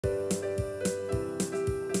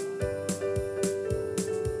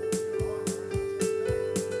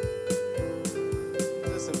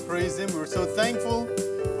Him. We're so thankful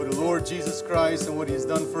for the Lord Jesus Christ and what He has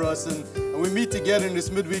done for us. And we meet together in this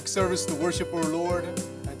midweek service to worship our Lord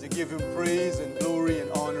and to give Him praise and glory and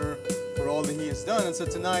honor for all that He has done. And so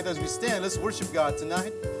tonight, as we stand, let's worship God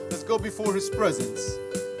tonight. Let's go before His presence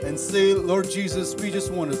and say, Lord Jesus, we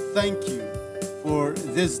just want to thank You for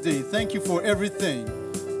this day. Thank You for everything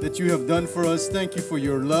that You have done for us. Thank You for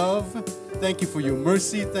Your love. Thank You for Your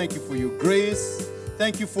mercy. Thank You for Your grace.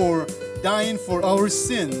 Thank You for dying for our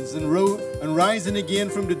sins and rising again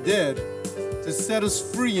from the dead to set us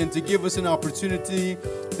free and to give us an opportunity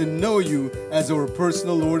to know You as our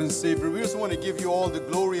personal Lord and Savior. We just want to give You all the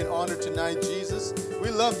glory and honor tonight, Jesus. We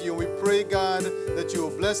love You and we pray, God, that You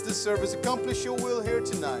will bless this service, accomplish Your will here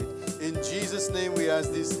tonight. In Jesus' name we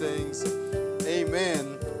ask these things.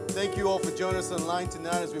 Amen. Thank you all for joining us online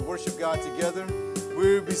tonight as we worship God together.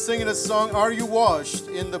 We'll be singing a song, Are You Washed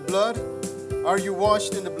in the Blood? Are you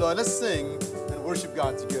washed in the blood? Let's sing and worship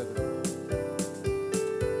God together.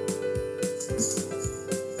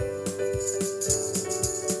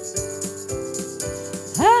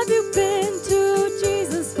 Have you been to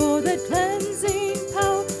Jesus for that cleansing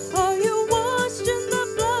power? Are you washed in the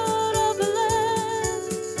blood of the Lamb?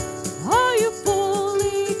 Are you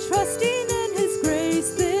fully trusting in His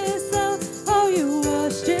grace this hour? Are you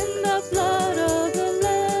washed in the blood of the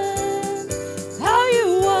Lamb? Are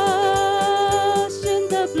you washed in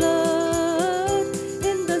the blood,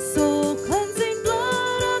 in the soul cleansing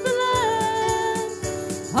blood of the Lamb?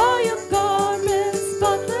 Are your garments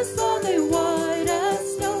spotless? Are they white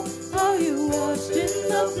as snow? Are you washed in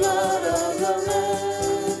the blood of the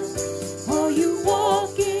Lamb? Are you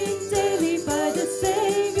walking daily by the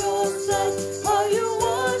Savior's side? Are you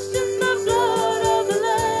washed in the blood of the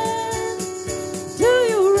Lamb? Do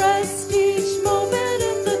you rest each moment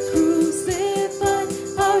in the crucified?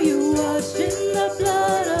 Are you washed in the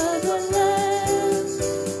blood of the Lamb?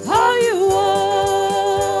 Are you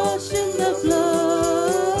washed in the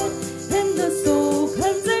blood, in the soul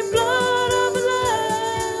cleansing blood of the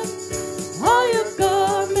Lamb? Are your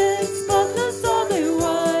garments spotless? Are they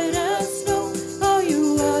white as snow? Are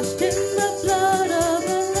you washed in the blood of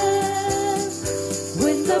the Lamb?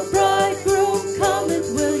 When the bridegroom cometh,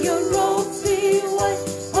 will your robes be white?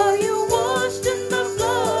 Are you washed in the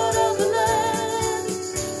blood of the Lamb?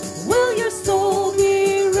 Will your soul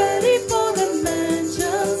be ready for the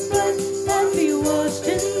mansion's bed and be washed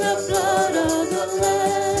in the blood of the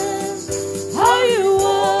Lamb? Are you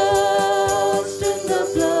washed in the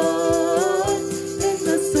blood, in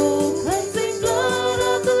the soul cleansing blood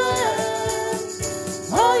of the Lamb?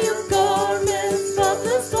 Are your garments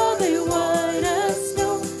spotless? Are they white as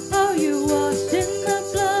snow? Are you washed in the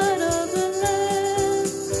blood of the Lamb?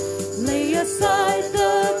 Lay aside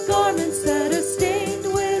the garments that are stained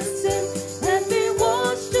with sin and be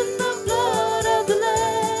washed in the blood of the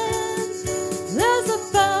Lamb. There's a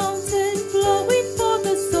fountain flowing for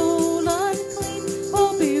the soul unclean.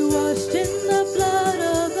 Oh, be washed in the blood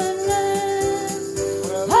of the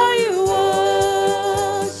Lamb. Are you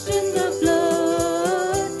washed in the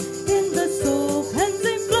blood, in the soul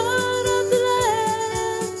cleansing blood of the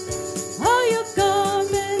Lamb? Are your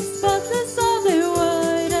garments spotless? Are they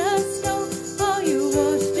white as snow? Are you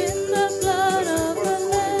washed in the blood of the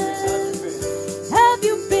Lamb? Have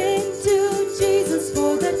you been to Jesus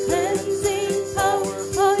for that cleansing power?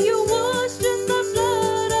 Are you washed in the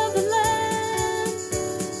blood of the Lamb?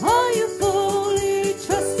 Are you fully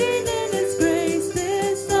trusting in His grace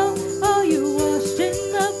this hour? Are you washed in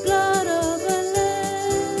the blood of the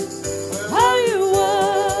Lamb? Are you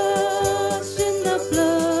washed in the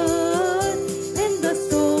blood, in the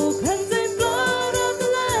soul cleansing blood of the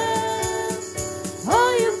Lamb?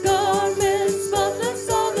 Are your garments spotless?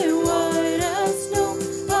 Are they white as snow?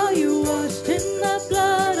 Are you washed in the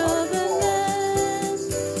blood of the Lamb?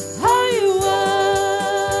 Are you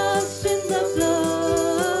washed in the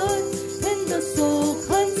blood, in the soul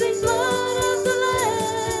cleansing blood of the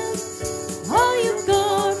Lamb? Are your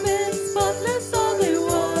garments spotless? Are they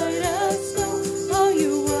white as snow? Are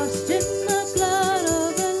you washed in the blood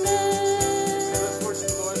of the Lamb? Let's worship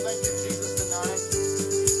the Lord. Thank you, Jesus, tonight,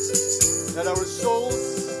 that our souls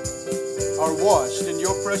are washed in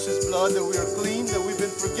Your precious blood, that we are clean, that we've been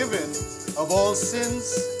forgiven of all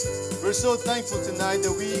sins. We're so thankful tonight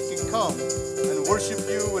that we can come and worship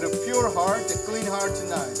You with a pure heart, a clean heart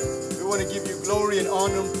tonight. We want to give You glory and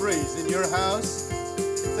honor and praise in Your house.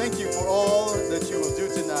 Thank You for all that You will do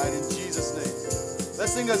tonight in Jesus' name.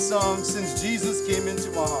 Let's sing a song, Since Jesus Came Into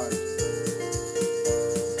My Heart.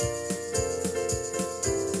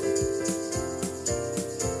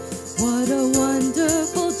 What a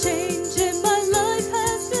wonderful change in my life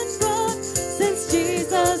has been brought since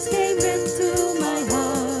Jesus came into my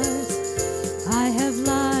heart.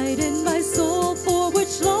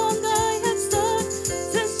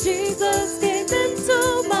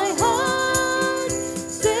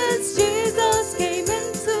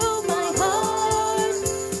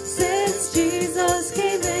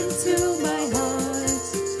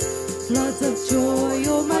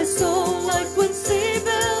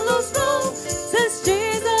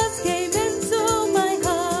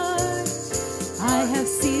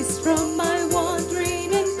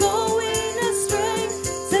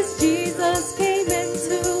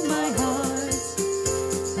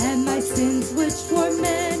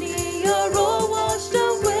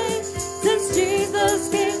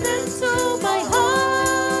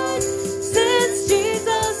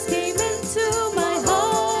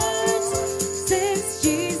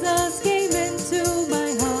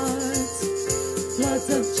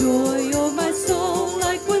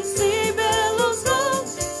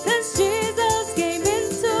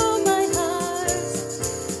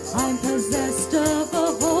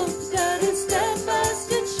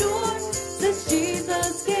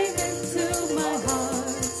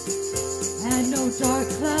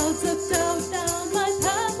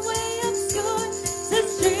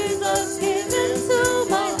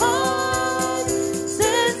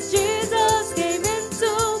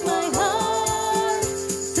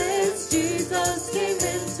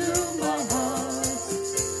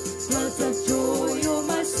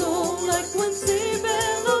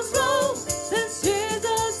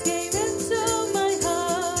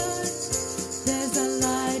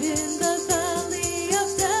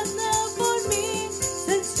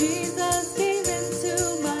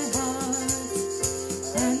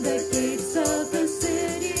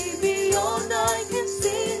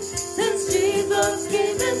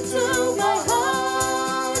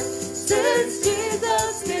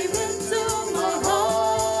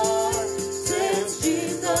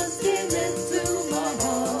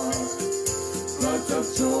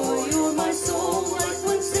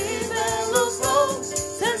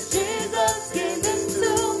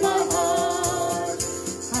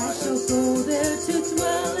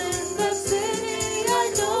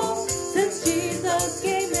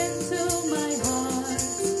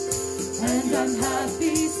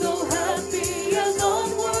 happy, so happy as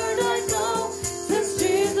onward I go. Since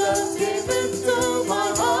Jesus came into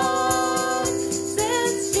my heart,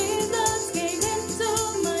 since Jesus came into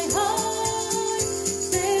my heart,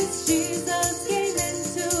 since Jesus came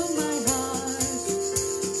into my heart,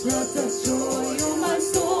 floods of joy on my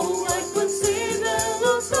soul like when sea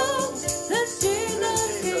billows roll. Since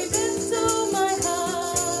Jesus came into my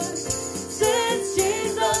heart, since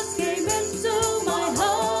Jesus came into my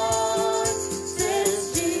heart,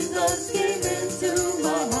 since Jesus came into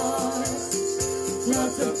my heart,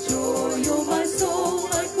 floods of joy on my soul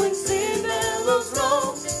like when sea billows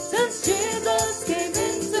roll. Since Jesus came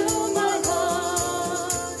into my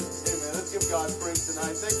heart. Amen. Let's give God praise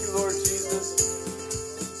tonight. Thank you, Lord Jesus.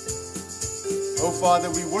 Oh, Father,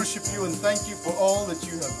 we worship you and thank you for all that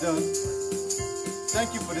you have done.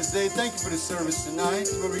 Thank you for this day. Thank you for this service tonight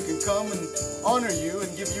where we can come and honor you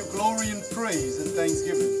and give you glory and praise and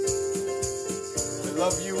thanksgiving. We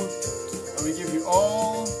love you and we give you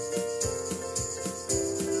all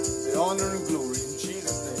the honor and glory in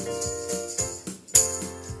Jesus'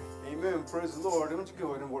 name. Amen. Praise the Lord. Why don't you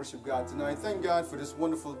go ahead and worship God tonight. Thank God for this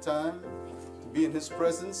wonderful time to be in his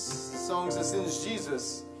presence. The song says, since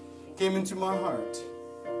Jesus came into my heart,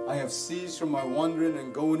 I have ceased from my wandering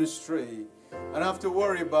and going astray. I don't have to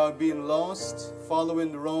worry about being lost,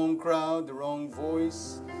 following the wrong crowd, the wrong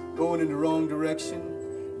voice, going in the wrong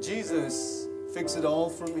direction. Jesus fixed it all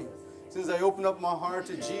for me. Since I opened up my heart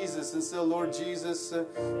to Jesus and said, Lord Jesus,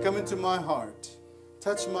 come into my heart.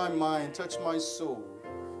 Touch my mind, touch my soul.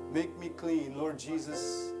 Make me clean. Lord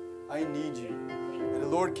Jesus, I need you. And the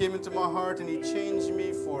Lord came into my heart and he changed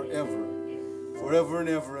me forever. Forever and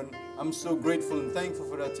ever. And I'm so grateful and thankful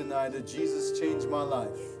for that tonight, that Jesus changed my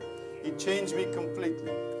life. He changed me completely.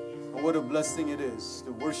 And what a blessing it is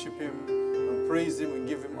to worship him and praise him and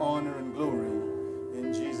give him honor and glory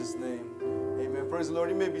in Jesus' name. Amen. Praise the Lord.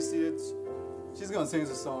 You may be seated. She's going to sing us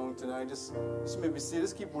a song tonight. Just may be seated.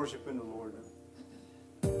 Let's keep worshiping the Lord.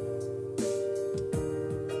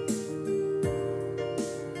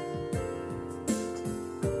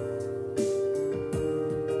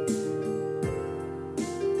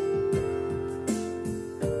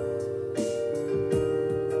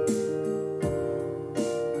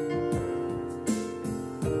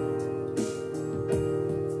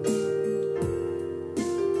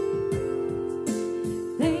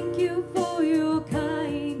 Thank you for your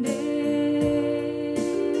kindness.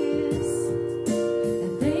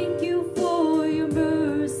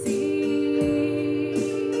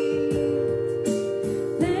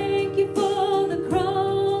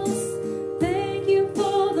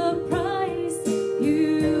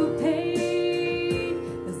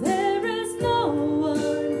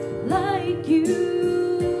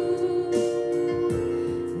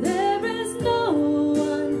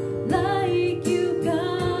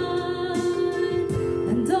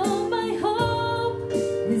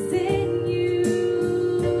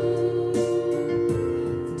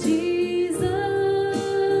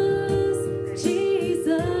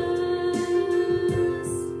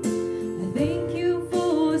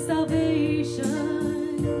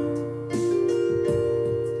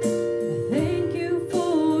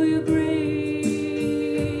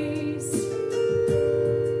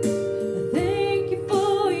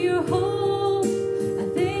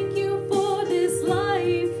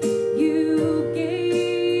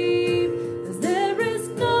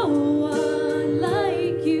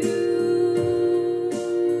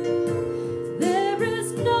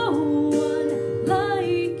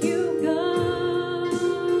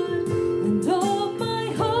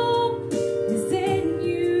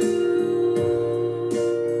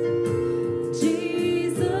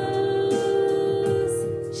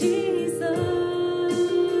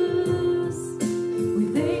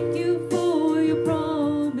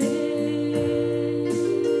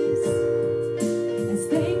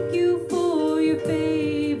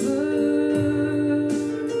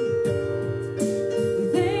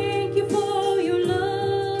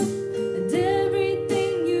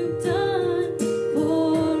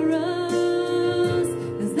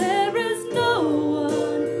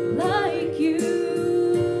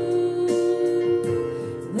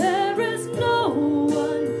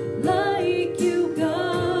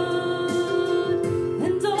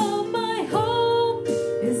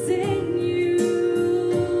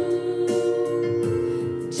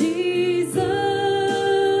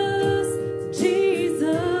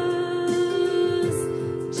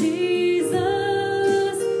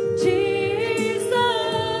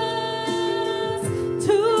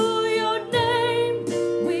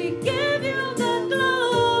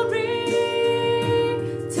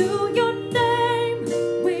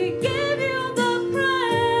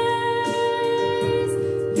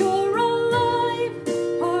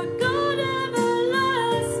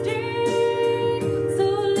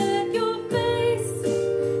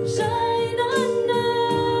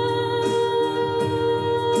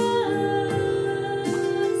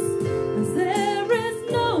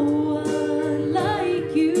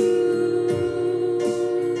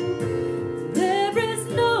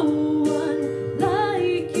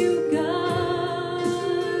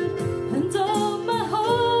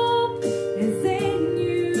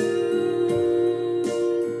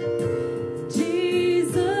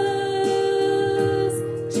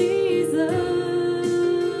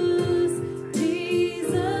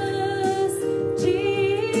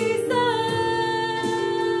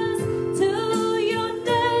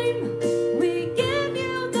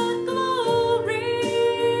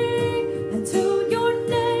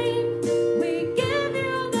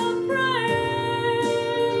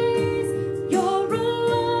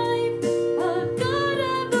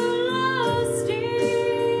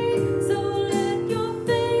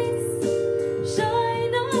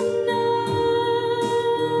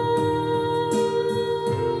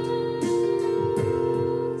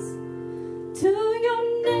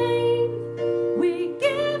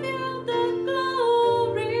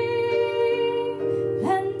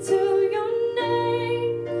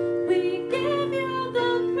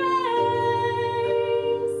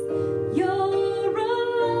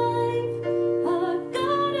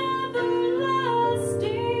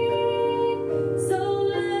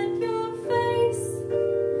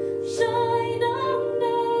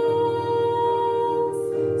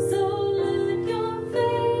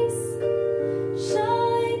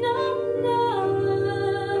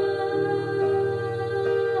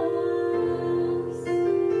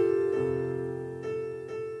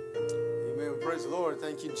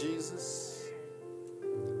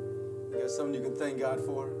 God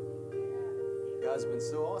for? God's been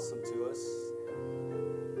so awesome to us.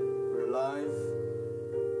 We're alive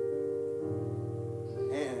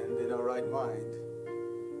and in our right mind.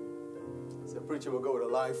 So the preacher will go with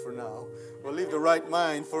alive for now. We'll leave the right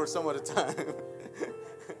mind for some other time.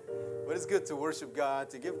 But it's good to worship God,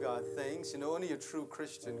 to give God thanks. You know, only a true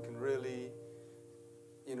Christian can really,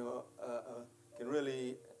 can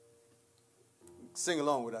really sing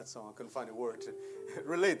along with that song. I couldn't find a word to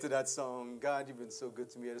relate to that song. God, you've been so good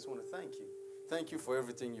to me. I just want to thank you. Thank you for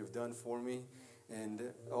everything you've done for me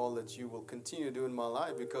and all that you will continue to do in my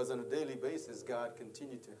life, because on a daily basis, God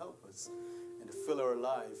continued to help us and to fill our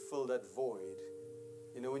life, fill that void.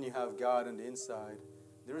 You know, when you have God on the inside,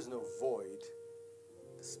 there is no void.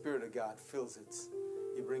 The Spirit of God fills it.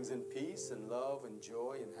 He brings in peace and love and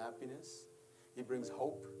joy and happiness. He brings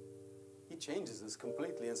hope. He changes us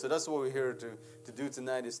completely. And so that's what we're here to do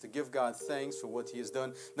tonight, is to give God thanks for what He has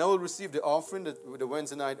done. Now we'll receive the offering, the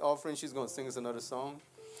Wednesday night offering. She's going to sing us another song.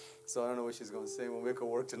 So I don't know what she's going to say. We'll make her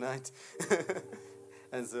work tonight.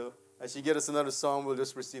 And so as she gets us another song, we'll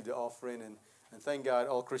just receive the offering. And thank God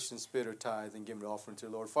all Christians pay their tithe and give the offering to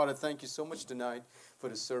the Lord. Father, thank you so much tonight for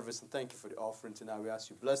the service. And thank you for the offering tonight. We ask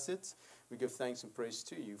you bless it. We give thanks and praise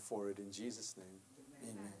to you for it in Jesus' name.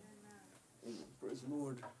 Amen. Amen. Praise the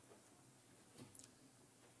Lord.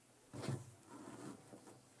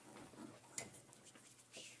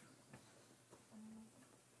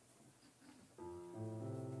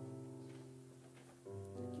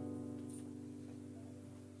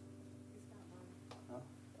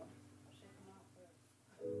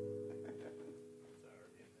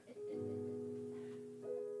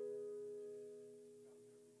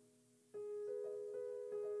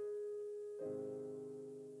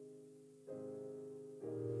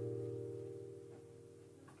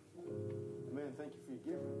 Thank you for your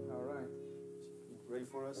giving. All right. Ready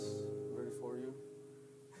for us? Ready for you?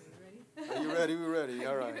 Are you ready? We're ready.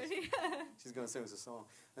 All right. She's going to sing us a song.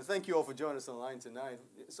 And thank you all for joining us online tonight.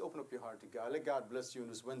 Just open up your heart to God. Let God bless you on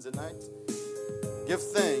this Wednesday night. Give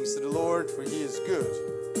thanks to the Lord, for He is good.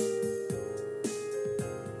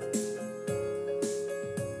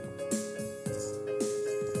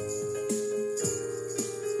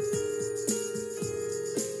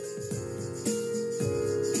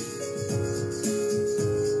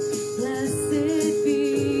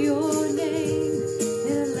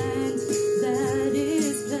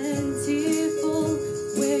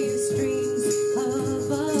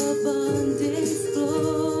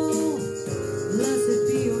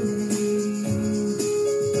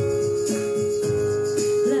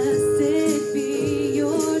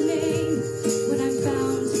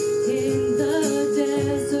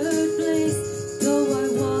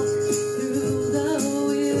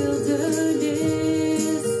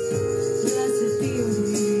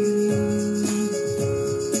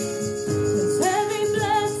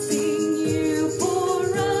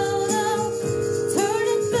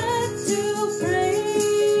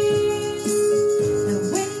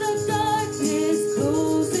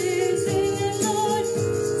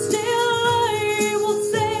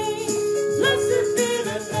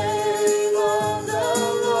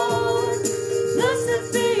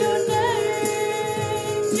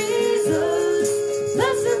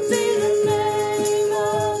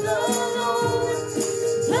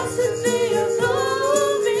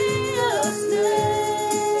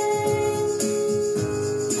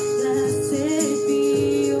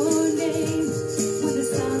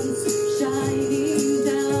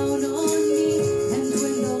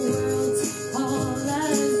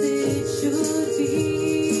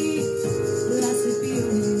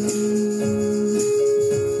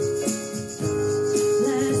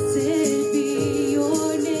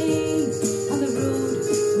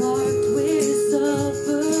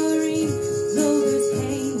 Suffering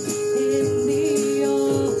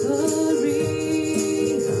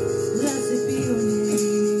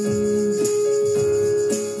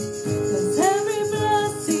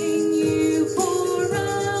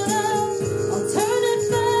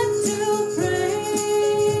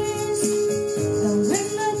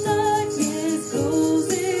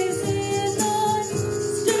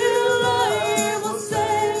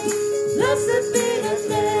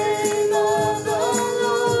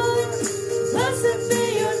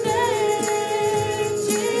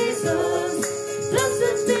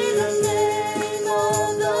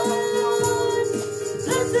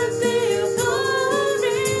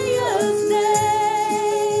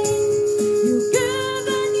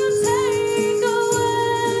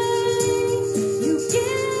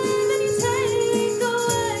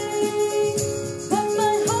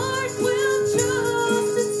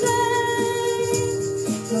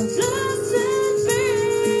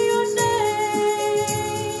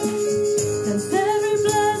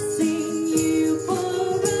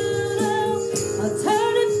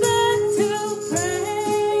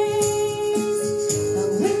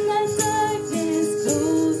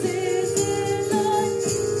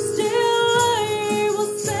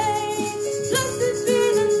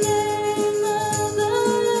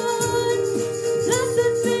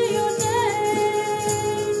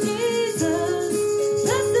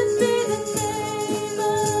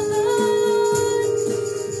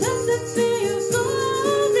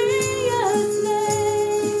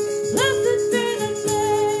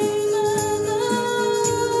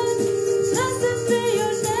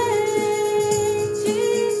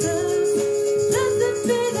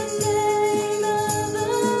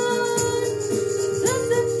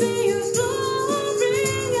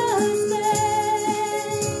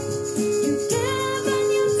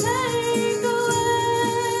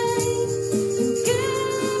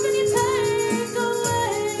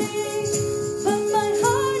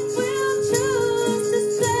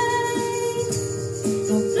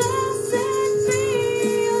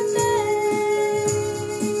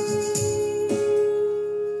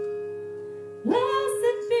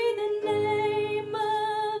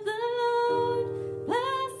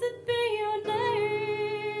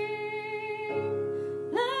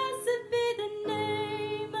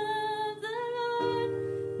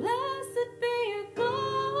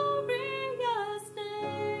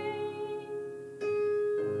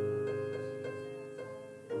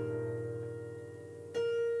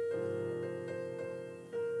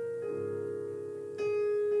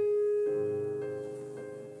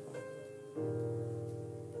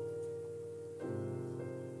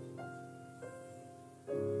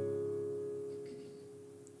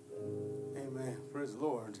Praise the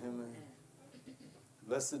Lord. Amen.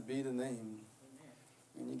 Blessed be the name.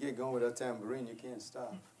 When you get going with that tambourine, you can't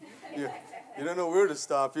stop. You don't know where to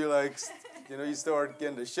stop. You're like, you start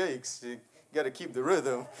getting the shakes. You got to keep the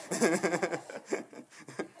rhythm.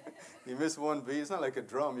 You miss one beat. It's not like a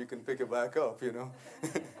drum. You can pick it back up, Praise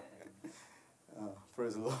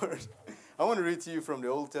the Lord. I want to read to you from the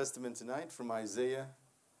Old Testament tonight, from Isaiah,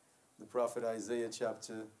 the prophet Isaiah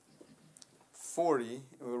chapter 40.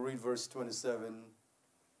 We'll read verse 27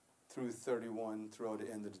 through 31 throughout the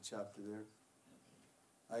end of the chapter there.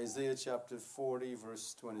 Isaiah chapter 40,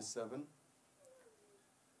 verse 27.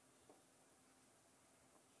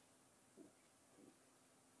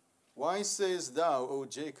 Why sayest thou, O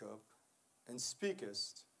Jacob, and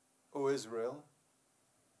speakest, O Israel?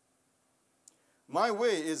 My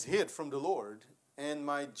way is hid from the Lord, and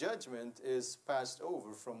my judgment is passed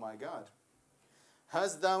over from my God.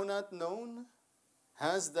 Hast thou not known?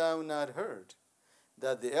 Hast thou not heard?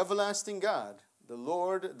 That the everlasting God, the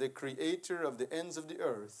Lord, the creator of the ends of the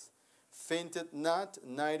earth, fainteth not,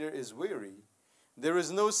 neither is weary. There is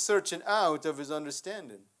no searching out of his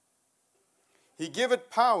understanding. He giveth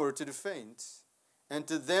power to the faint, and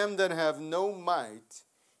to them that have no might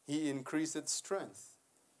he increaseth strength.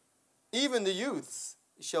 Even the youths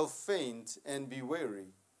shall faint and be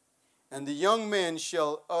weary, and the young men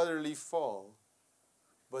shall utterly fall.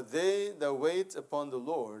 But they that wait upon the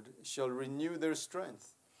Lord shall renew their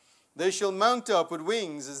strength. They shall mount up with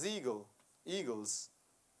wings as eagles.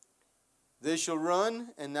 They shall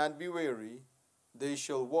run and not be weary. They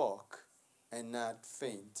shall walk and not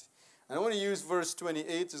faint. And I want to use verse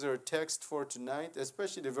 28 as our text for tonight,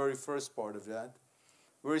 especially the very first part of that,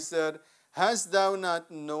 where he said, Hast thou not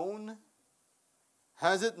known?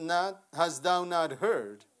 Hast thou not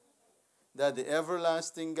heard? That the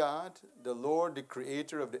everlasting God, the Lord, the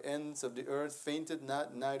creator of the ends of the earth, fainted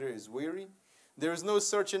not, neither is weary. There is no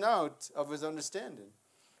searching out of his understanding.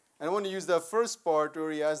 And I want to use that first part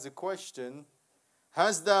where he asks the question,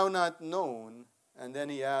 Hast thou not known? And then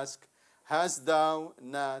he asks, Hast thou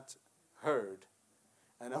not heard?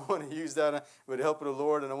 And I want to use that with the help of the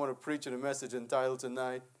Lord, and I want to preach in a message entitled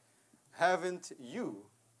tonight, Haven't you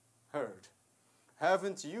heard?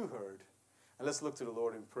 Haven't you heard? And let's look to the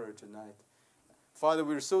Lord in prayer tonight. Father,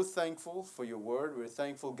 we're so thankful for your word. We're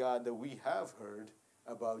thankful, God, that we have heard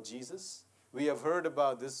about Jesus. We have heard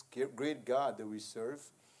about this great God that we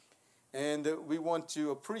serve. And we want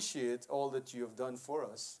to appreciate all that you have done for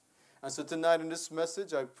us. And so tonight in this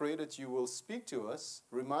message, I pray that you will speak to us,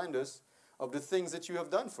 remind us of the things that you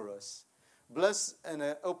have done for us. Bless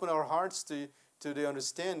and open our hearts to the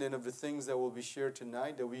understanding of the things that will be shared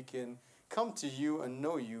tonight, that we can come to you and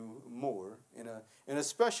know you more in a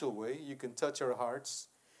special way. You can touch our hearts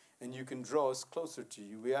and you can draw us closer to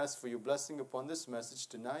you. We ask for your blessing upon this message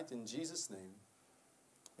tonight in Jesus' name.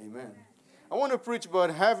 Amen. I want to preach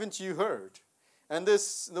about haven't you heard? And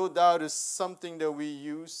this, no doubt, is something that we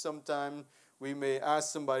use. Sometimes we may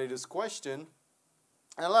ask somebody this question.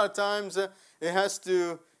 And a lot of times it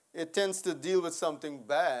tends to deal with something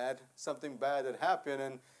bad that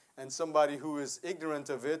happened, and somebody who is ignorant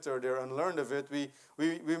of it or they're unlearned of it, we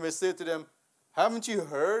may say to them, haven't you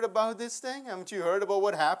heard about this thing? Haven't you heard about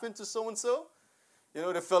what happened to so-and-so? They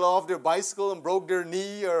fell off their bicycle and broke their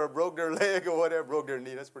knee or broke their leg or whatever. Broke their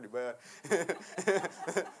knee, that's pretty bad.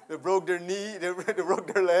 They broke their knee, they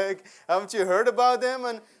broke their leg. Haven't you heard about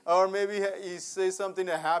them? Or maybe you say something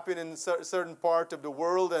that happened in a certain part of the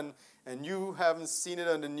world and you haven't seen it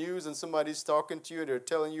on the news and somebody's talking to you, they're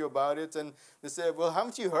telling you about it, and they say, well,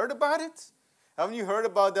 haven't you heard about it? Haven't you heard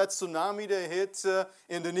about that tsunami that hit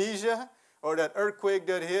Indonesia? Or that earthquake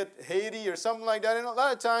that hit Haiti or something like that? And a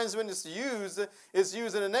lot of times when it's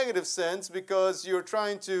used in a negative sense because you're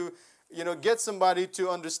trying to, get somebody to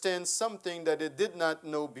understand something that they did not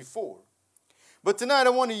know before. But tonight I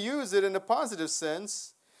want to use it in a positive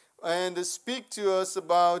sense and speak to us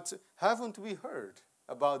about, haven't we heard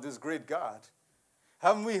about this great God?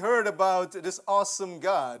 Haven't we heard about this awesome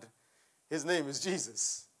God? His name is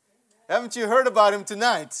Jesus. Haven't you heard about him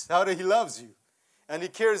tonight? How that he loves you and he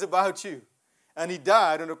cares about you. And he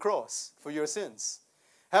died on the cross for your sins.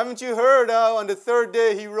 Haven't you heard how on the third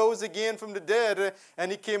day he rose again from the dead and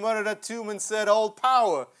he came out of that tomb and said, all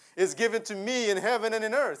power is given to me in heaven and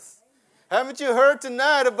in earth? Haven't you heard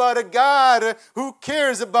tonight about a God who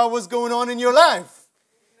cares about what's going on in your life?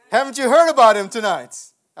 Haven't you heard about him tonight?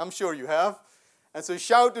 I'm sure you have. And so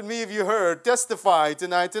shout at me if you heard. Testify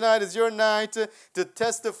tonight. Tonight is your night to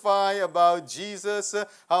testify about Jesus,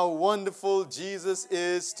 how wonderful Jesus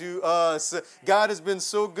is to us. God has been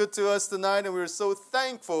so good to us tonight, and we're so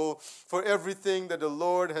thankful for everything that the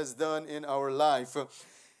Lord has done in our life.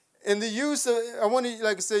 in the use of, I want to,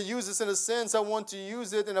 like I say, use this in a sense. I want to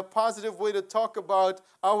use it in a positive way to talk about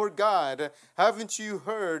our God. Haven't you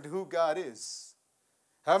heard who God is?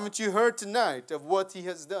 Haven't you heard tonight of what he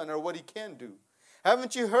has done or what he can do?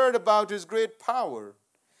 Haven't you heard about his great power?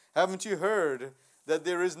 Haven't you heard that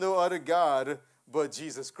there is no other God but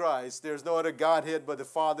Jesus Christ? There's no other Godhead but the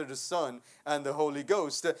Father, the Son, and the Holy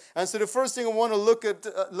Ghost. And so the first thing I want to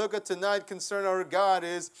look at tonight concerning our God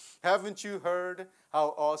is, haven't you heard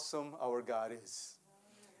how awesome our God is?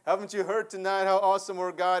 Haven't you heard tonight how awesome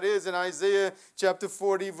our God is? In Isaiah chapter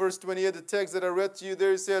 40, verse 28, the text that I read to you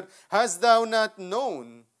there, said, hast thou not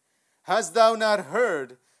known, hast thou not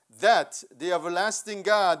heard, that the everlasting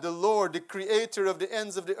God, the Lord, the creator of the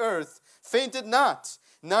ends of the earth, fainted not,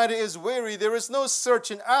 neither is weary. There is no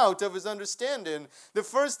searching out of his understanding. The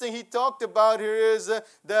first thing he talked about here is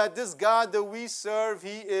that this God that we serve,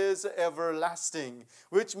 he is everlasting,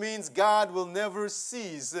 which means God will never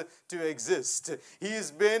cease to exist. He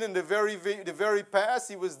has been in the very past.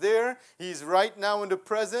 He was there. He's right now in the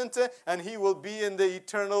present, and he will be in the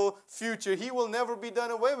eternal future. He will never be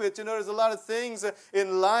done away with. You know, there's a lot of things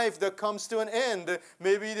in life that comes to an end.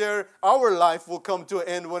 Maybe our life will come to an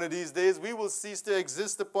end one of these days. We will cease to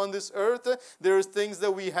exist upon this earth. There's things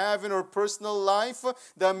that we have in our personal life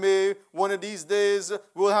that may one of these days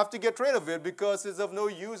we'll have to get rid of it because it's of no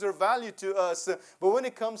use or value to us. But when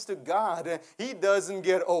it comes to God, he doesn't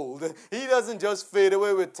get old. He doesn't just fade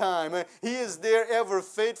away with time. He is there ever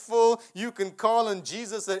faithful. You can call on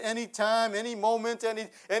Jesus at any time, any moment,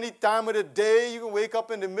 any time of the day. You can wake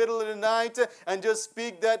up in the middle of the night and just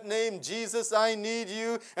speak that name, Jesus, I need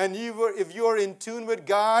you. And if you are in tune with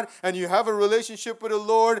God and you have a relationship with the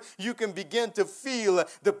Lord, you can begin to feel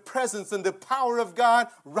the presence and the power of God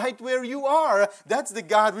right where you are. That's the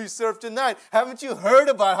God we serve tonight. Haven't you heard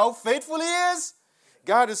about how faithful he is?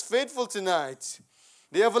 God is faithful tonight.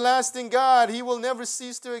 The everlasting God, he will never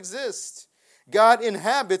cease to exist. God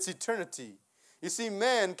inhabits eternity. You see,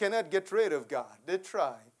 man cannot get rid of God. They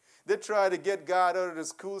try. They try to get God out of the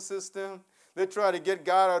school system. They try to get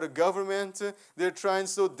God out of government. They're trying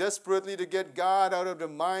so desperately to get God out of the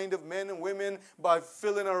mind of men and women by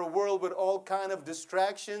filling our world with all kind of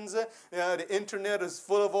distractions. The internet is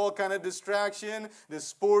full of all kind of distraction. The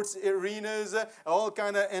sports arenas, all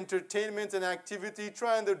kind of entertainment and activity,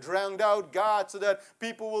 trying to drown out God so that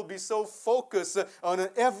people will be so focused on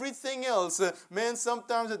everything else. Man,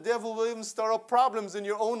 sometimes the devil will even start up problems in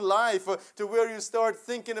your own life to where you start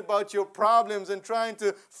thinking about your problems and trying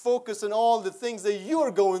to focus on all the things that you're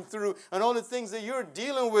going through and all the things that you're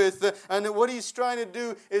dealing with. And what he's trying to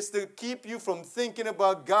do is to keep you from thinking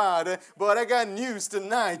about God. But I got news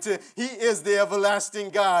tonight. He is the everlasting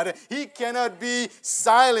God. He cannot be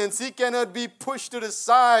silenced. He cannot be pushed to the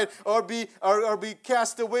side or be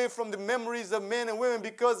cast away from the memories of men and women,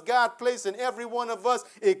 because God placed in every one of us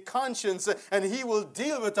a conscience, and he will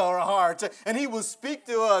deal with our heart and he will speak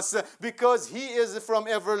to us because he is from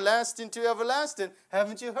everlasting to everlasting.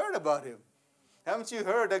 Haven't you heard about him? Haven't you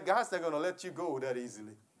heard that God's not going to let you go that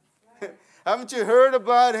easily? Haven't you heard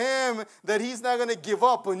about him, that he's not going to give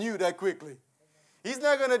up on you that quickly? He's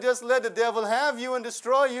not going to just let the devil have you and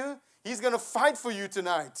destroy you. He's going to fight for you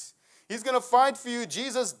tonight. He's going to fight for you.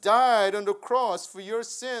 Jesus died on the cross for your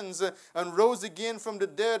sins and rose again from the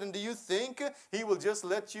dead. And do you think he will just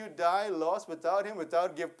let you die lost without him,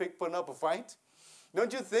 without putting up a fight?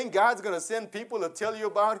 Don't you think God's going to send people to tell you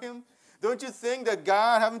about him? Don't you think that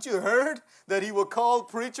God, haven't you heard that he will call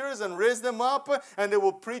preachers and raise them up, and they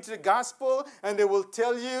will preach the gospel, and they will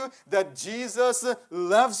tell you that Jesus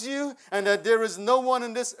loves you and that there is no one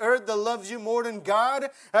on this earth that loves you more than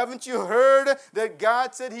God? Haven't you heard that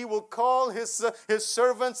God said he will call his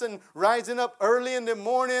servants and rising up early in the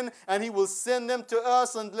morning, and he will send them to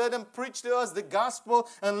us and let them preach to us the gospel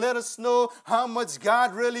and let us know how much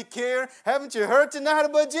God really cares? Haven't you heard tonight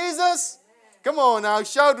about Jesus? Come on now,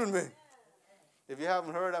 shout with me. If you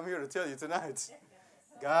haven't heard, I'm here to tell you tonight.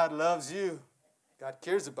 God loves you. God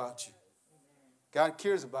cares about you. God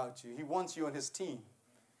cares about you. He wants you on his team.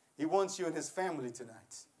 He wants you in his family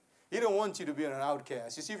tonight. He don't want you to be an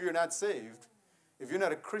outcast. You see, if you're not saved, if you're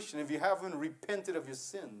not a Christian, if you haven't repented of your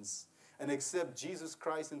sins and accept Jesus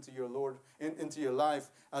Christ into your life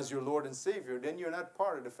as your Lord and Savior, then you're not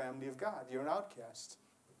part of the family of God. You're an outcast.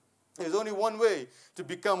 There's only one way to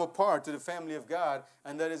become a part of the family of God,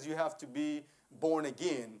 and that is you have to be born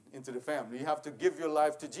again into the family. You have to give your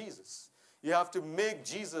life to Jesus. You have to make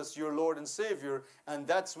Jesus your Lord and Savior, and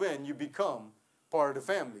that's when you become part of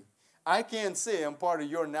the family. I can't say I'm part of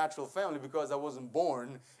your natural family because I wasn't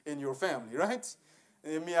born in your family, right?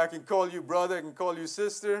 I mean, I can call you brother, I can call you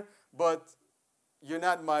sister, but you're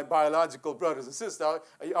not my biological brothers and sisters.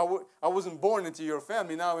 I wasn't born into your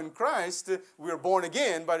family. Now in Christ, we are born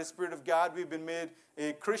again by the Spirit of God. We've been made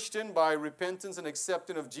a Christian by repentance and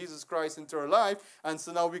acceptance of Jesus Christ into our life. And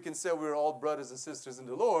so now we can say we're all brothers and sisters in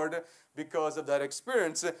the Lord because of that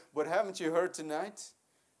experience. But haven't you heard tonight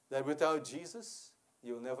that without Jesus,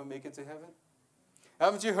 you'll never make it to heaven?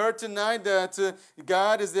 Haven't you heard tonight that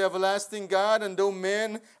God is the everlasting God, and though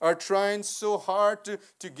men are trying so hard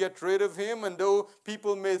to get rid of him, and though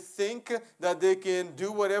people may think that they can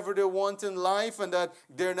do whatever they want in life and that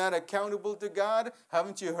they're not accountable to God,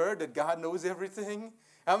 haven't you heard that God knows everything?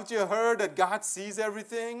 Haven't you heard that God sees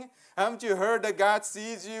everything? Haven't you heard that God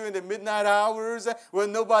sees you in the midnight hours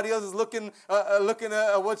when nobody else is looking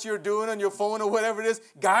at what you're doing on your phone or whatever it is?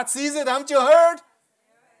 God sees it. Haven't you heard?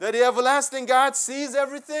 That the everlasting God sees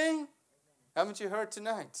everything? Haven't you heard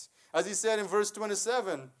tonight? As he said in verse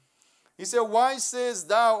 27, he said, why sayest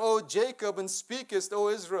thou, O Jacob, and speakest, O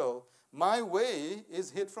Israel, my way is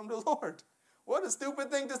hid from the Lord? What a stupid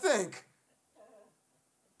thing to think.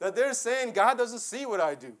 That they're saying God doesn't see what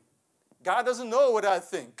I do. God doesn't know what I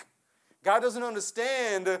think. God doesn't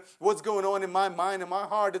understand what's going on in my mind and my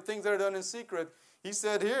heart, the things that are done in secret. He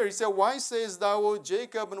said here, he said, why sayest thou, O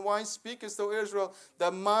Jacob, and why speakest, O Israel,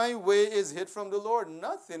 that my way is hid from the Lord?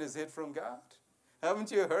 Nothing is hid from God.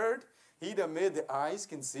 Haven't you heard? He that made the eyes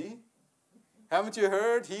can see. Haven't you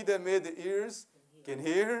heard? He that made the ears can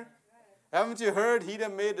hear. Haven't you heard? He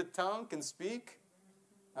that made the tongue can speak.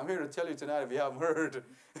 I'm here to tell you tonight, if you haven't heard,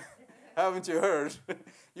 haven't you heard?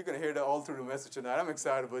 You're going to hear that all through the message tonight. I'm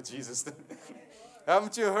excited about Jesus.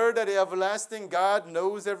 Haven't you heard that the everlasting God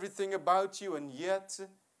knows everything about you, and yet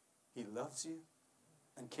he loves you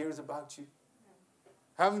and cares about you?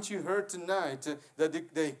 Haven't you heard tonight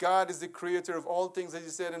that God is the creator of all things, as he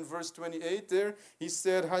said in verse 28 there? He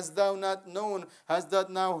said, hast thou not known, hast thou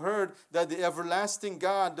now heard that the everlasting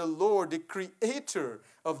God, the Lord, the creator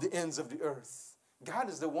of the ends of the earth. God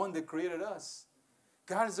is the one that created us.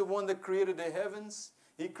 God is the one that created the heavens.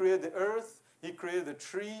 He created the earth. He created the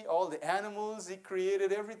tree, all the animals. He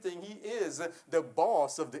created everything. He is the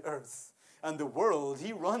boss of the earth and the world.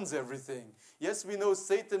 He runs everything. Yes, we know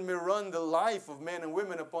Satan may run the life of men and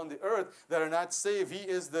women upon the earth that are not saved. He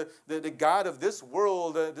is the God of this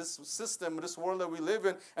world, this system, this world that we live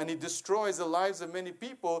in, and he destroys the lives of many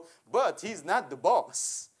people, but he's not the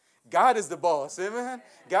boss. God is the boss, amen?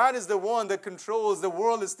 God is the one that controls. The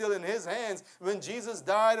world is still in his hands. When Jesus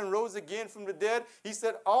died and rose again from the dead, he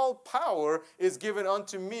said, all power is given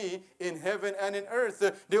unto me in heaven and in earth.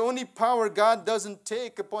 The only power God doesn't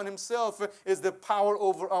take upon himself is the power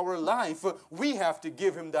over our life. We have to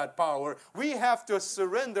give him that power. We have to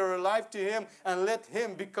surrender our life to him and let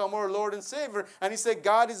him become our Lord and Savior. And he said,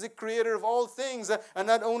 God is the creator of all things. And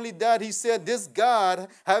not only that, he said, this God,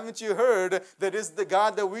 haven't you heard, that is the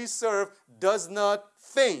God that we serve, does not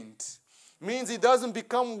faint. Means he doesn't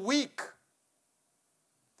become weak.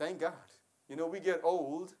 Thank God. You know, we get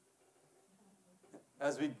old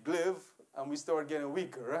as we live and we start getting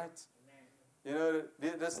weaker, right? You know,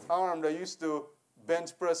 this arm that used to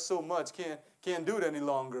bench press so much can't do it any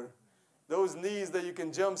longer. Those knees that you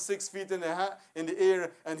can jump 6 feet in the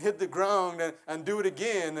air and hit the ground and do it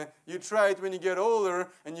again. You try it when you get older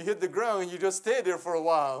and you hit the ground and you just stay there for a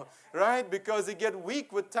while, right? Because you get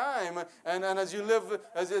weak with time. And as you live,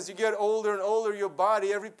 as you get older and older, your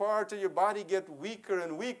body, every part of your body get weaker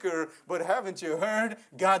and weaker. But haven't you heard?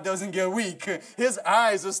 God doesn't get weak. His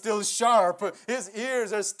eyes are still sharp. His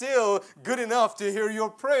ears are still good enough to hear your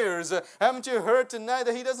prayers. Haven't you heard tonight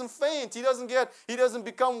that he doesn't faint? He doesn't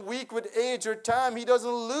become weak with age or time. He doesn't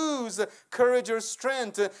lose courage or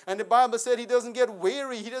strength. And the Bible said he doesn't get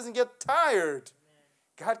weary. He doesn't get tired.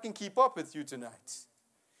 God can keep up with you tonight.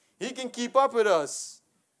 He can keep up with us.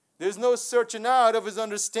 There's no searching out of his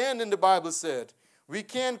understanding, the Bible said. We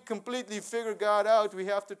can't completely figure God out. We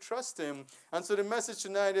have to trust him. And so the message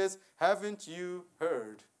tonight is, haven't you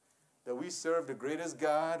heard that we serve the greatest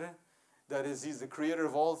God? That is, he's the creator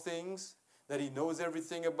of all things. That he knows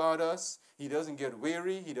everything about us. He doesn't get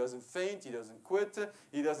weary. He doesn't faint. He doesn't quit.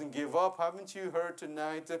 He doesn't give up. Haven't you heard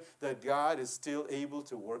tonight that God is still able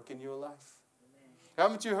to work in your life?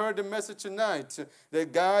 Haven't you heard the message tonight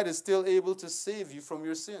that God is still able to save you from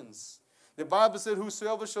your sins? The Bible said,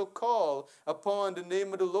 whosoever shall call upon the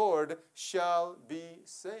name of the Lord shall be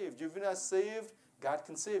saved. If you're not saved, God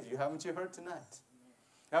can save you. Haven't you heard tonight?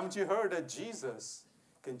 Haven't you heard that Jesus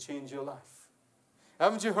can change your life?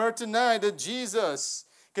 Haven't you heard tonight that Jesus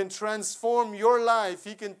can transform your life?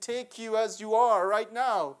 He can take you as you are right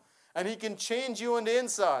now, and he can change you on the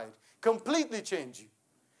inside, completely change you.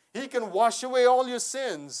 He can wash away all your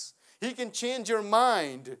sins. He can change your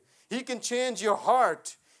mind. He can change your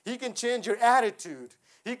heart. He can change your attitude.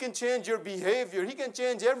 He can change your behavior. He can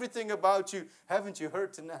change everything about you. Haven't you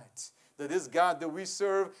heard tonight that this God that we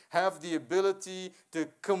serve have the ability to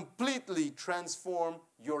completely transform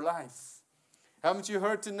your life? Haven't you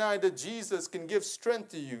heard tonight that Jesus can give strength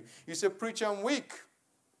to you? You say, preacher, I'm weak,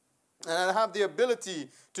 and I have the ability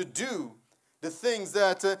to do the things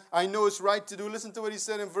that I know is right to do. Listen to what he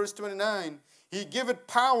said in verse 29. He giveth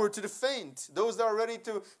power to the faint, those that are ready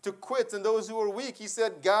to quit, and those who are weak. He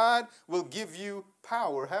said, God will give you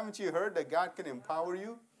power. Haven't you heard that God can empower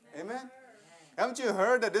you? Amen? Haven't you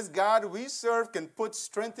heard that this God we serve can put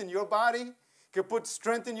strength in your body? Can put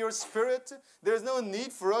strength in your spirit? There's no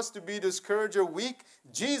need for us to be discouraged or weak.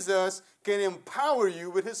 Jesus can empower you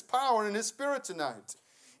with his power and his spirit tonight.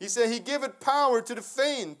 He said, he giveth power to the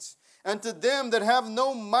faint, and to them that have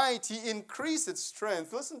no might, he increaseth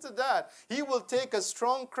strength. Listen to that. He will take a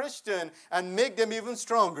strong Christian and make them even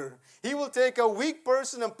stronger. He will take a weak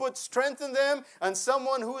person and put strength in them, and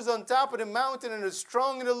someone who is on top of the mountain and is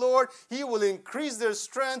strong in the Lord, he will increase their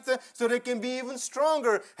strength so they can be even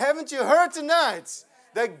stronger. Haven't you heard tonight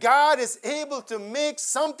that God is able to make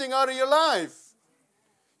something out of your life?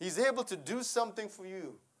 He's able to do something for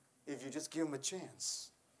you if you just give him a chance.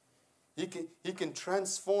 He can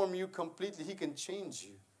transform you completely. He can change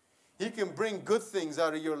you. He can bring good things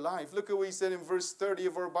out of your life. Look at what he said in verse 30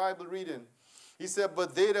 of our Bible reading. He said,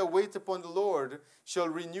 but they that wait upon the Lord shall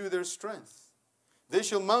renew their strength. They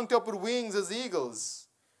shall mount up with wings as eagles.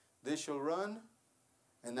 They shall run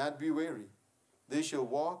and not be weary. They shall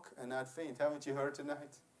walk and not faint. Haven't you heard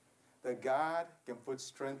tonight that God can put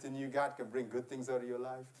strength in you? God can bring good things out of your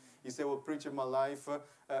life. You say, well, preacher, my life,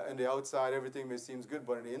 on the outside, everything may seem good,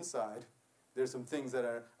 but on the inside, there's some things that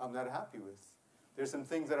I'm not happy with. There's some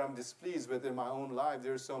things that I'm displeased with in my own life.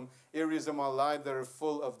 There's some areas of my life that are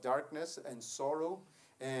full of darkness and sorrow,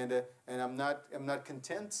 and I'm not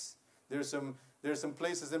content. There's some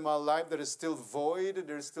places in my life that is still void.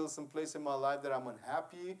 There's still some place in my life that I'm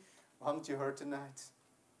unhappy. Haven't you heard tonight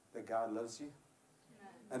that God loves you?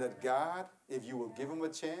 And that God, if you will give him a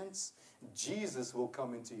chance, Jesus will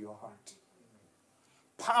come into your heart.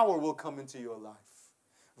 Power will come into your life.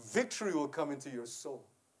 Victory will come into your soul.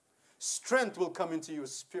 Strength will come into your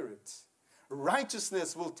spirit.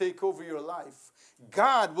 Righteousness will take over your life.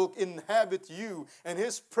 God will inhabit you, and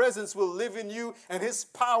his presence will live in you, and his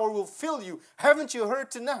power will fill you. Haven't you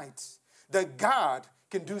heard tonight that God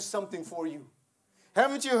can do something for you?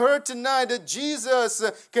 Haven't you heard tonight that Jesus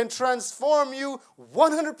can transform you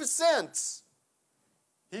 100%?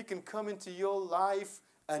 He can come into your life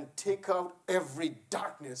and take out every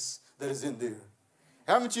darkness that is in there.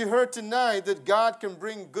 Haven't you heard tonight that God can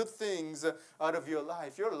bring good things out of your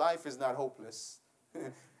life? Your life is not hopeless.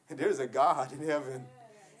 There's a God in heaven.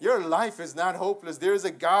 Your life is not hopeless. There's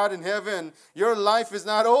a God in heaven. Your life is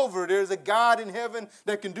not over. There's a God in heaven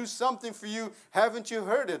that can do something for you. Haven't you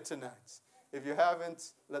heard it tonight? If you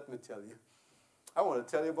haven't, let me tell you. I want to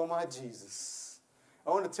tell you about my Jesus. I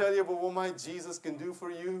want to tell you about what my Jesus can do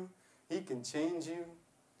for you. He can change you.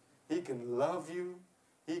 He can love you.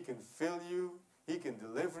 He can fill you. He can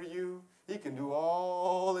deliver you. He can do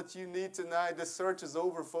all that you need tonight. The search is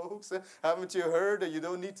over, folks. Haven't you heard that you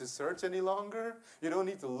don't need to search any longer? You don't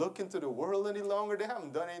need to look into the world any longer. They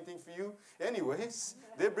haven't done anything for you anyways.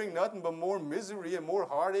 They bring nothing but more misery and more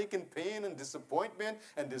heartache and pain and disappointment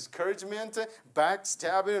and discouragement,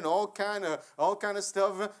 backstabbing and all kind of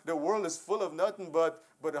stuff. The world is full of nothing but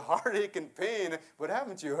heartache and pain. But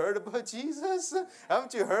haven't you heard about Jesus?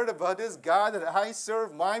 Haven't you heard about this God that I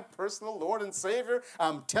serve, my personal Lord and Savior?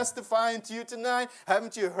 I'm testifying to you tonight.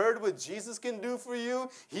 Haven't you heard what Jesus can do for you?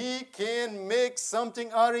 He can make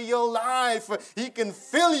something out of your life. He can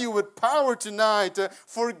fill you with power tonight,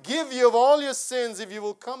 forgive you of all your sins if you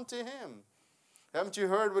will come to him. Haven't you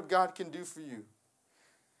heard what God can do for you?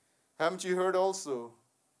 Haven't you heard also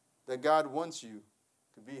that God wants you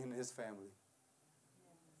to be in his family?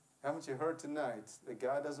 Haven't you heard tonight that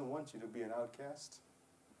God doesn't want you to be an outcast?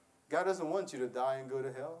 God doesn't want you to die and go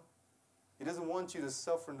to hell. He doesn't want you to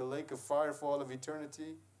suffer in the lake of fire for all of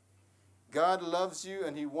eternity. God loves you,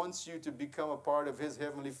 and he wants you to become a part of his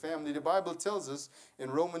heavenly family. The Bible tells us in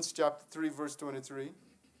Romans chapter 3, verse 23,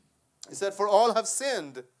 it said, for all have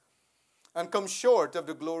sinned and come short of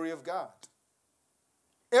the glory of God.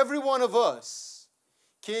 Every one of us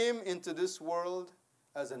came into this world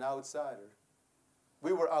as an outsider.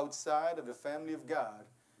 We were outside of the family of God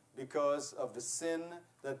because of the sin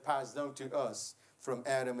that passed down to us from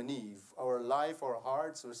Adam and Eve. Our life, our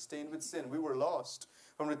hearts were stained with sin. We were lost.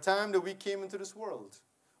 From the time that we came into this world,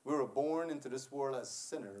 we were born into this world as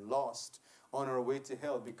sinners, lost on our way to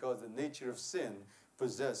hell because the nature of sin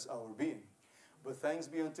possess our being. But thanks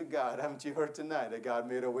be unto God. Haven't you heard tonight that God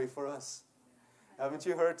made a way for us? Haven't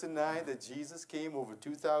you heard tonight that Jesus came over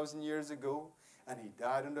 2,000 years ago, and he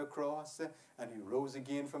died on the cross, and he rose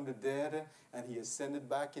again from the dead, and he ascended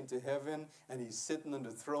back into heaven, and he's sitting on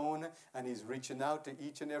the throne, and he's reaching out to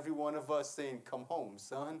each and every one of us saying, come home,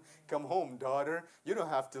 son. Come home, daughter. You don't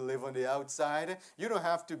have to live on the outside. You don't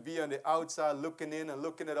have to be on the outside looking in and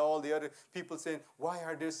looking at all the other people saying, why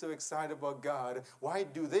are they so excited about God? Why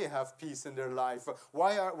do they have peace in their life?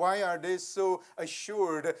 Why are they so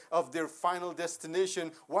assured of their final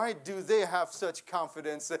destination? Why do they have such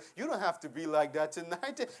confidence? You don't have to be like that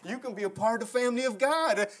tonight. You can be a part of the family of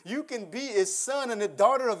God. You can be a son and a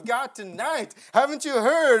daughter of God tonight. Haven't you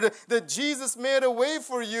heard that Jesus made a way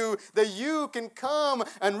for you, that you can come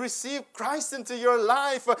and receive Christ into your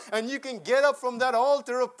life, and you can get up from that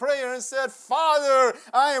altar of prayer and say, Father,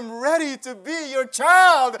 I am ready to be your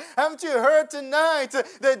child. Haven't you heard tonight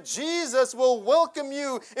that Jesus will welcome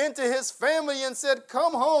you into his family and said,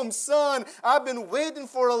 come home, son. I've been waiting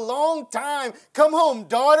for a long time. Come home,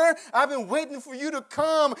 daughter. I've been waiting for you to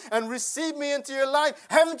come and receive me into your life.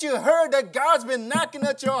 Haven't you heard that God's been knocking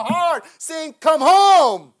at your heart saying, come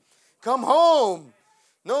home. Come home.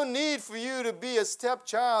 No need for you to be a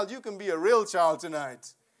stepchild. You can be a real child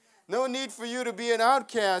tonight. No need for you to be an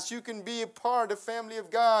outcast. You can be a part of the family of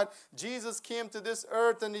God. Jesus came to this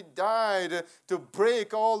earth and he died to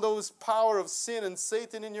break all those power of sin and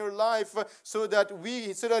Satan in your life so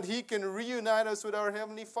that he can reunite us with our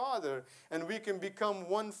Heavenly Father and we can become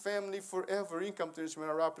one family forever. You can come to this when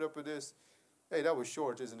I wrap it up with this. Hey, that was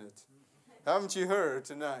short, isn't it? Haven't you heard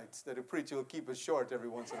tonight that a preacher will keep it short every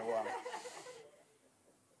once in a while?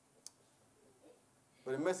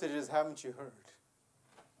 But the message is, haven't you heard?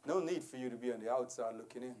 No need for you to be on the outside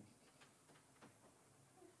looking in.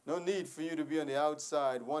 No need for you to be on the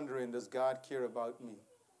outside wondering, does God care about me?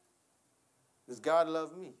 Does God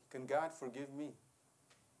love me? Can God forgive me?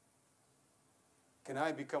 Can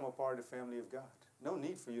I become a part of the family of God? No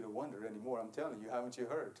need for you to wonder anymore. I'm telling you, haven't you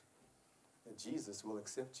heard that Jesus will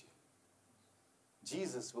accept you?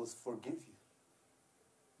 Jesus will forgive you.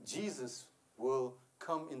 Jesus will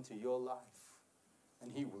come into your life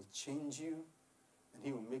and he will change you. And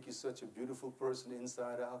he will make you such a beautiful person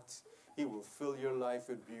inside out. He will fill your life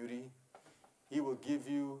with beauty. He will give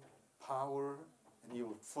you power. And he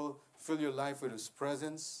will fill your life with his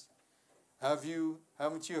presence. Haven't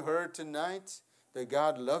you heard tonight that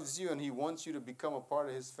God loves you and he wants you to become a part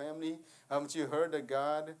of his family? Haven't you heard that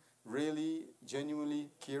God really, genuinely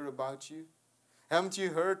cares about you? Haven't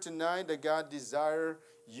you heard tonight that God desires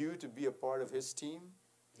you to be a part of his team?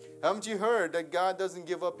 Haven't you heard that God doesn't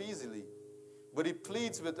give up easily? But he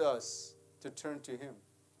pleads with us to turn to him.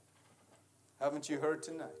 Haven't you heard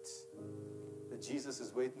tonight that Jesus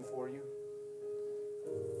is waiting for you?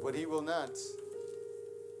 But he will not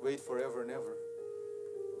wait forever and ever.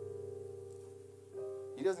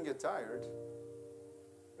 He doesn't get tired.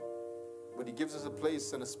 But he gives us a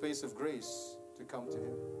place and a space of grace to come to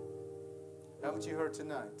him. Haven't you heard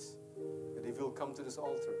tonight that if you'll come to this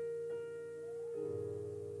altar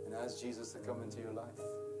and ask Jesus to come into your life,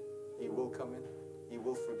 he will come in. He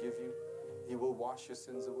will forgive you. He will wash your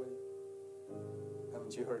sins away.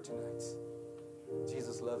 Haven't you heard tonight?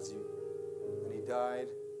 Jesus loves you. And he died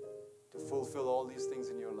to fulfill all these things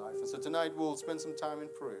in your life. And so tonight we'll spend some time in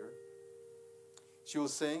prayer. She will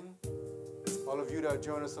sing. All of you that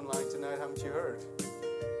join us online tonight, haven't you heard?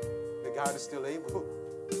 That God is still able.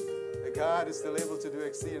 That God is still able to do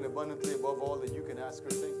exceeding abundantly above all that you can ask or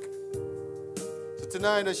think. So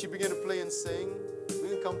tonight as she begin to play and sing, we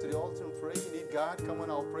can come to the altar and pray. You need God, come on,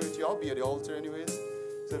 I'll pray with you. I'll be at the altar anyways.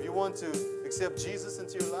 So if you want to accept Jesus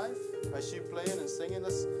into your life, as she playing and singing,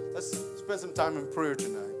 let's spend some time in prayer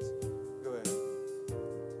tonight. Go ahead.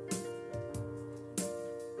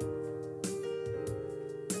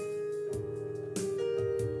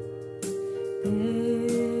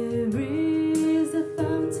 There is a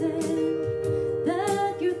fountain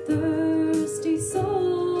that your thirsty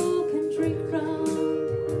soul can drink from.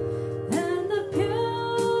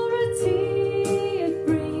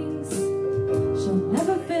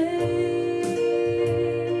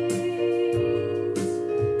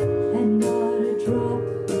 Drop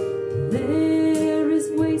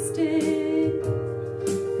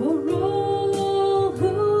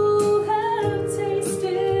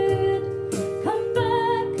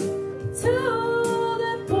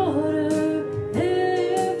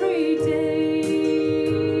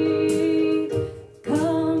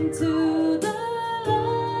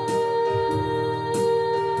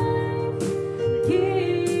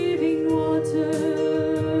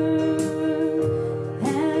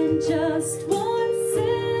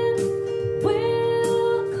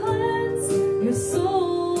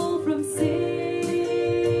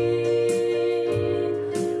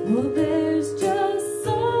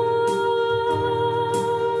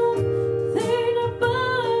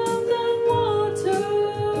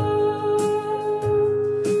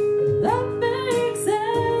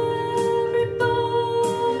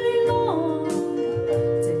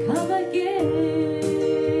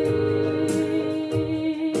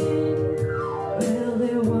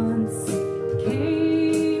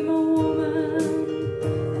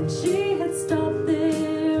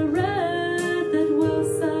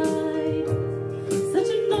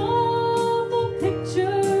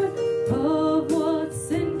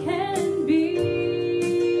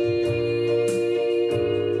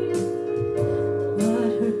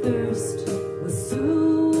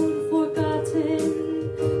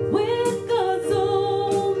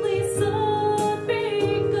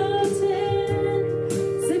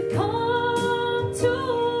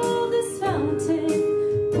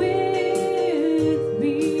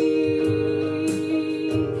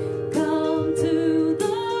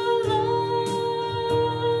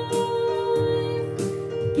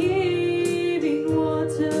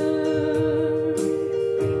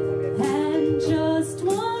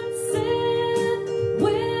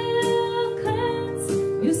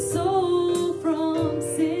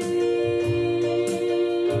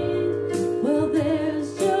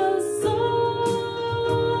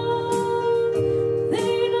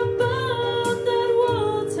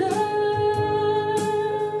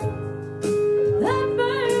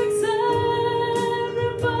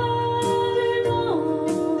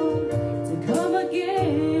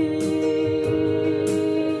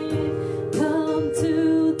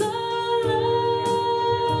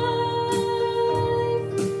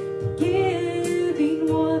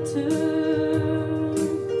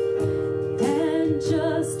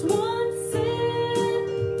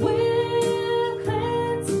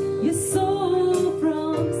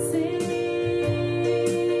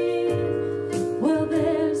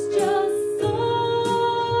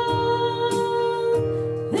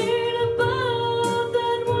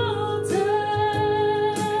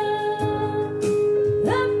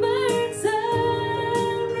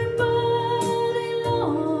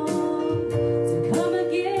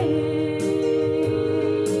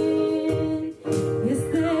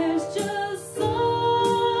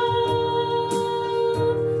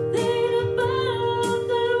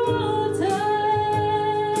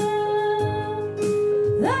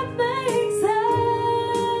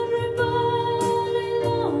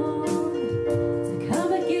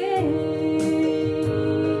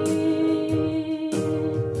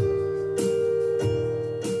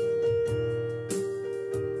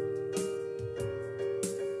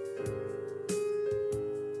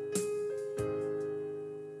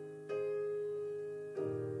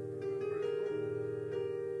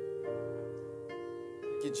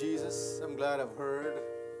you, Jesus. I'm glad I've heard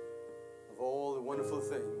of all the wonderful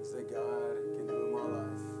things that God can do in my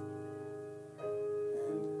life.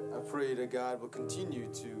 And I pray that God will continue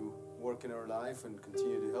to work in our life and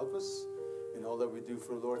continue to help us in all that we do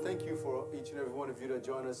for the Lord. Thank you for each and every one of you that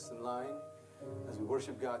join us in line as we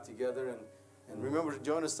worship God together. And remember to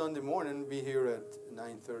join us Sunday morning. Be here at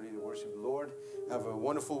 9:30 to worship the Lord. Have a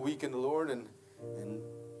wonderful week in the Lord. And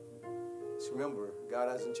just remember, God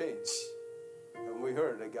hasn't changed. And we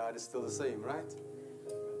heard that God is still the same, right?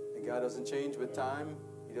 And God doesn't change with time.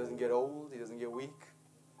 He doesn't get old. He doesn't get weak.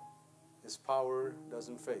 His power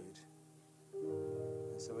doesn't fade.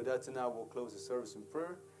 And so with that tonight, we'll close the service in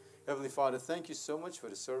prayer. Heavenly Father, thank you so much for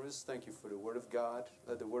the service. Thank you for the Word of God.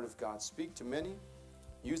 Let the Word of God speak to many.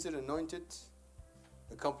 Use it, anoint it,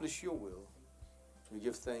 accomplish your will. We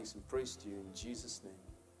give thanks and praise to you in Jesus' name.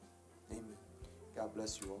 Amen. God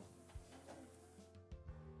bless you all.